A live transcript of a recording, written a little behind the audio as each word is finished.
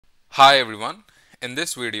Hi everyone, in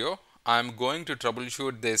this video I'm going to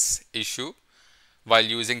troubleshoot this issue while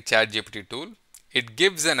using ChatGPT tool. It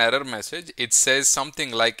gives an error message. It says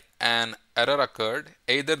something like an error occurred.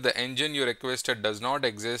 Either the engine you requested does not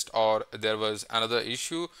exist or there was another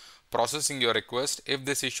issue processing your request. If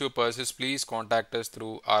this issue persists, please contact us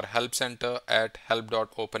through our help center at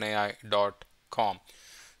help.openai.com.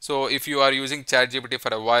 So if you are using ChatGPT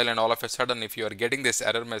for a while and all of a sudden if you are getting this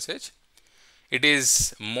error message, it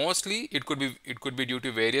is mostly it could be due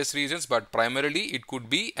to various reasons, but primarily it could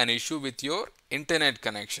be an issue with your internet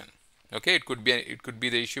connection. Okay, it could be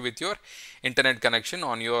the issue with your internet connection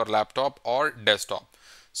on your laptop or desktop.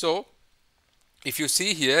 So if you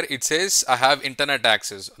see here, it says I have internet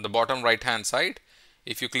access on the bottom right hand side.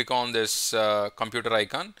 If you click on this computer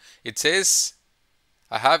icon, it says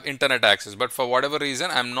I have internet access, but for whatever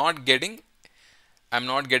reason I'm not getting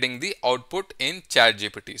the output in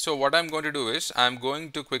ChatGPT. So what I'm going to do is I'm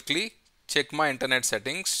going to quickly check my internet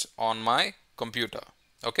settings on my computer.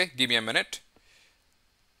 Okay, give me a minute.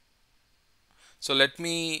 So let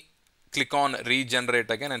me click on regenerate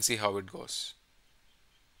again and see how it goes.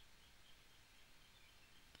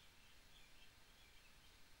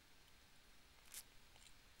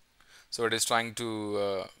 So it is trying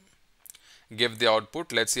to give the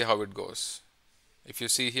output. Let's see how it goes. If you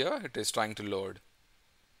see here, it is trying to load.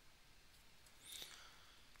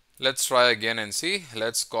 Let's try again and see.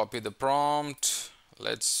 Let's copy the prompt.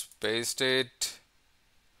 Let's paste it.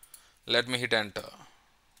 Let me hit enter.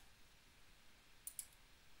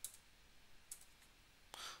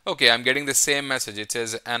 Okay, I'm getting the same message. It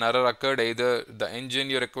says an error occurred. Either the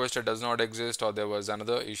engine you requested does not exist or there was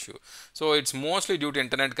another issue. So it's mostly due to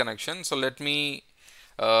internet connection. So let me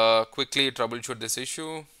quickly troubleshoot this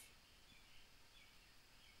issue.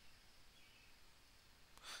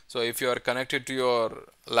 So if you are connected to your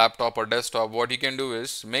laptop or desktop, what you can do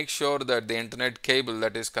is make sure that the internet cable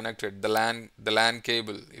that is connected, the LAN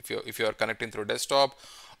cable, if you are connecting through desktop,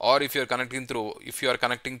 or if you are connecting through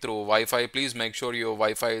Wi-Fi, please make sure your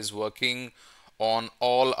Wi-Fi is working on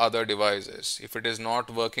all other devices. If it is not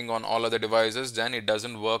working on all other devices, then it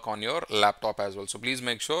doesn't work on your laptop as well. So please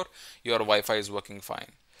make sure your Wi-Fi is working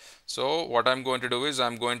fine. So what I'm going to do is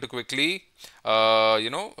I'm going to quickly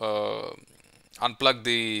unplug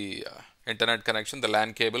the internet connection, the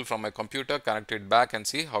LAN cable from my computer, connect it back and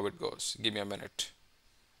see how it goes. Give me a minute.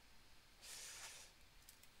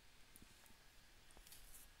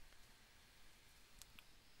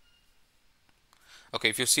 Okay,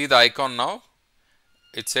 if you see the icon now,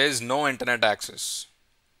 it says no internet access.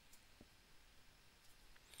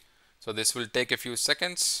 So this will take a few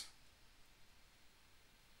seconds.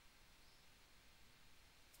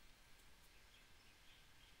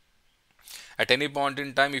 At any point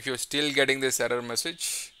in time, if you're still getting this error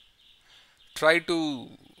message, try to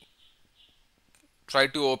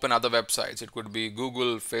open other websites. It could be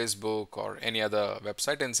Google, Facebook, or any other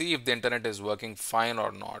website, and see if the internet is working fine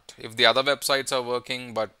or not. If the other websites are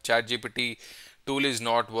working but ChatGPT tool is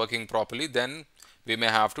not working properly, then we may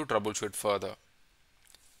have to troubleshoot further.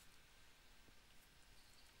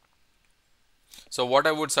 So what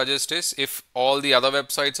I would suggest is, if all the other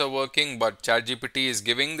websites are working but ChatGPT is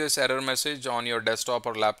giving this error message on your desktop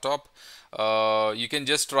or laptop, you can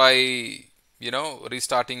just try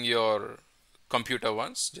restarting your computer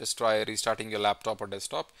once. Just try restarting your laptop or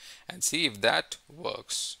desktop and see if that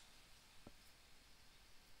works.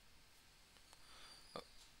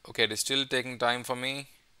 Okay, it is still taking time for me.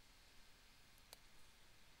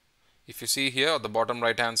 If you see here at the bottom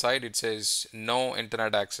right hand side, it says no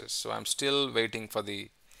internet access. So I'm still waiting for the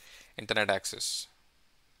internet access.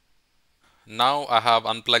 Now I have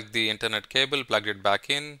unplugged the internet cable, plugged it back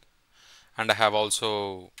in, and I have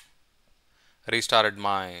also restarted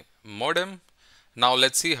my modem. Now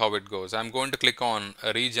let's see how it goes. I'm going to click on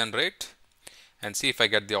regenerate and see if I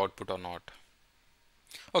get the output or not.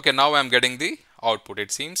 Okay, now I'm getting the output.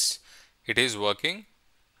 It seems it is working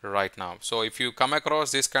right now. So if you come across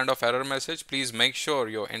this kind of error message, please make sure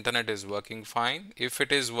your internet is working fine. If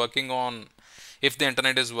the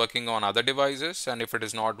internet is working on other devices, and if it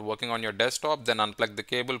is not working on your desktop, then unplug the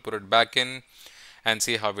cable, put it back in and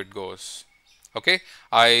see how it goes. Okay,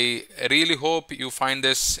 I really hope you find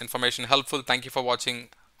this information helpful. Thank you for watching.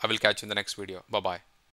 I will catch you in the next video. Bye bye.